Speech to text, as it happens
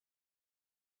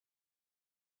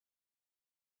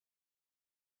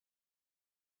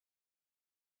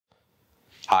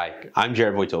Hi, I'm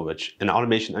Jared Wojtowicz, an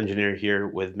automation engineer here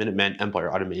with Minuteman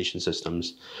Empire Automation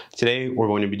Systems. Today, we're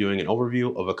going to be doing an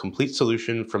overview of a complete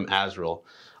solution from Asyril,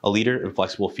 a leader in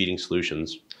flexible feeding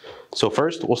solutions. So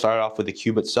first, we'll start off with the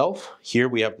cube itself. Here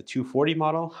we have the 240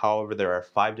 model. However, there are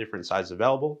 5 different sizes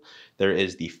available. There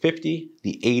is the 50,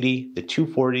 the 80, the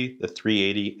 240, the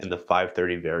 380, and the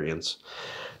 530 variants.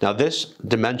 Now this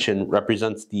dimension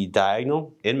represents the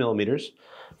diagonal in millimeters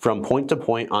from point to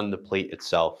point on the plate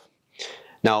itself.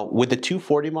 Now, with the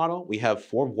 240 model, we have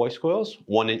 4 voice coils,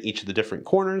 1 in each of the different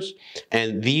corners,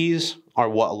 and these are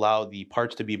what allow the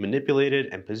parts to be manipulated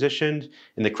and positioned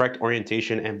in the correct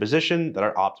orientation and position that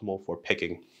are optimal for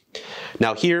picking.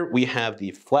 Now here we have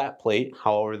the flat plate.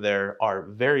 However, there are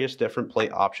various different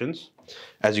plate options.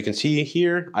 As you can see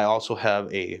here, I also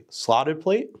have a slotted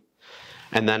plate,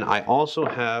 and then I also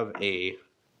have a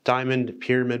diamond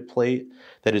pyramid plate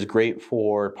that is great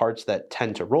for parts that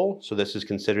tend to roll. So this is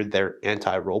considered their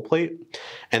anti-roll plate.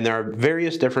 And there are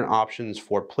various different options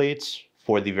for plates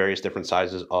for the various different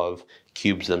sizes of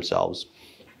cubes themselves.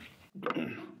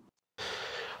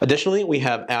 Additionally, we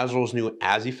have Asyril's new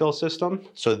Asyfill system.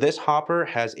 So this hopper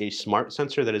has a smart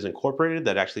sensor that is incorporated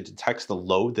that actually detects the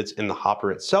load that's in the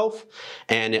hopper itself,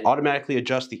 and it automatically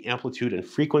adjusts the amplitude and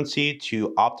frequency to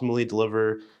optimally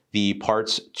deliver the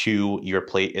parts to your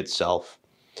plate itself.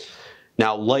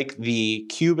 Now, like the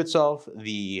cube itself,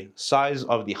 the size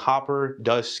of the hopper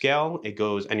does scale. It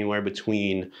goes anywhere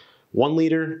between 1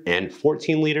 liter and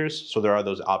 14 liters, so there are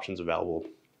those options available.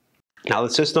 Now, the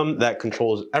system that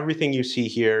controls everything you see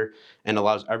here and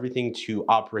allows everything to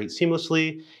operate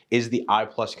seamlessly is the I+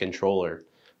 controller.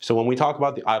 So when we talk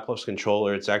about the I+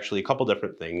 controller, it's actually a couple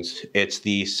different things. It's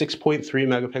the 6.3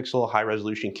 megapixel high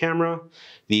resolution camera,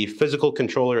 the physical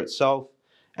controller itself,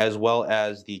 as well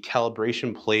as the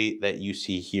calibration plate that you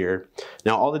see here.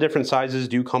 Now, all the different sizes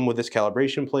do come with this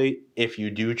calibration plate. If you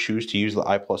do choose to use the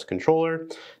I+ controller,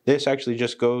 this actually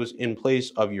just goes in place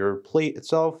of your plate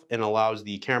itself and allows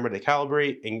the camera to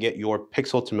calibrate and get your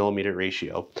pixel to millimeter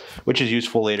ratio, which is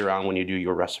useful later on when you do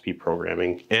your recipe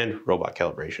programming and robot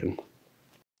calibration.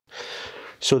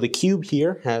 So the cube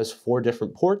here has 4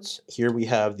 different ports. Here we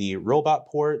have the robot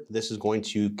port. This is going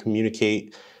to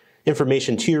communicate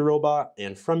information to your robot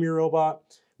and from your robot.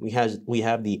 We have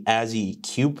the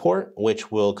Asycube port,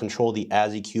 which will control the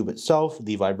Asycube itself,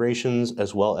 the vibrations,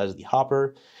 as well as the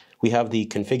hopper. We have the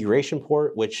configuration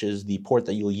port, which is the port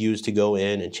that you'll use to go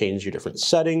in and change your different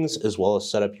settings, as well as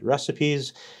set up your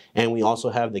recipes. And we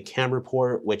also have the camera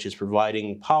port, which is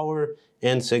providing power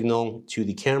and signal to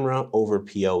the camera over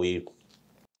PoE.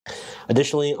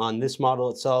 Additionally, on this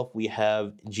model itself, we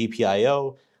have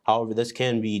GPIO. However, this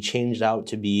can be changed out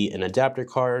to be an adapter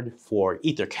card for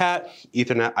EtherCAT,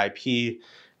 Ethernet IP,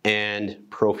 and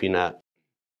Profinet.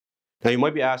 Now you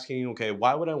might be asking, okay,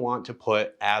 why would I want to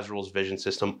put Asyril's vision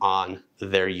system on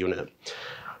their unit?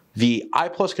 The I+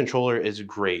 controller is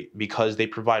great because they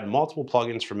provide multiple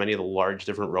plugins for many of the large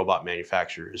different robot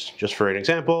manufacturers. Just for an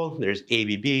example, there's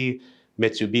ABB,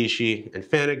 Mitsubishi, and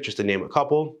Fanuc, just to name a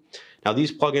couple. Now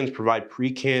these plugins provide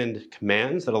pre-canned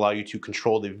commands that allow you to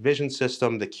control the vision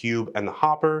system, the cube, and the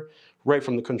hopper right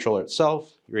from the controller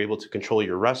itself. You're able to control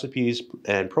your recipes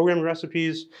and program your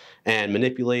recipes and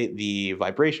manipulate the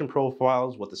vibration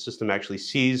profiles, what the system actually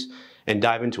sees, and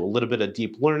dive into a little bit of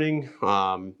deep learning,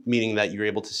 meaning that you're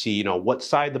able to see, what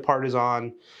side the part is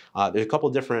on. There's a couple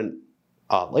different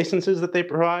licenses that they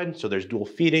provide. So there's dual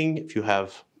feeding if you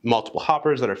have multiple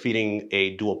hoppers that are feeding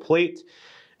a dual plate.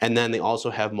 And then they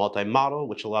also have multi-model,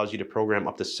 which allows you to program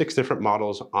up to 6 different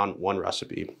models on one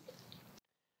recipe.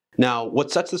 Now,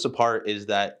 what sets this apart is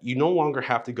that you no longer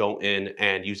have to go in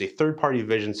and use a third-party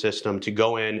vision system to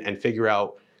go in and figure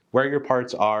out where your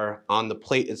parts are on the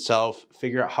plate itself,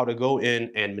 figure out how to go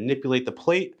in and manipulate the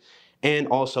plate, and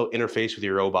also interface with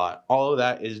your robot. All of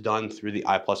that is done through the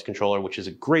I+ controller, which is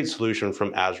a great solution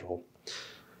from Asyril.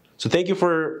 So thank you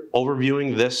for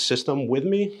overviewing this system with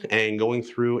me and going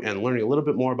through and learning a little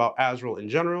bit more about Asyril in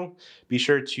general. Be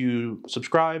sure to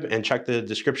subscribe and check the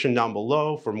description down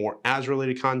below for more Asyril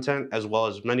related content, as well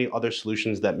as many other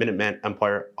solutions that Minuteman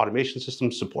Empire Automation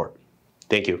Systems support.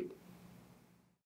 Thank you.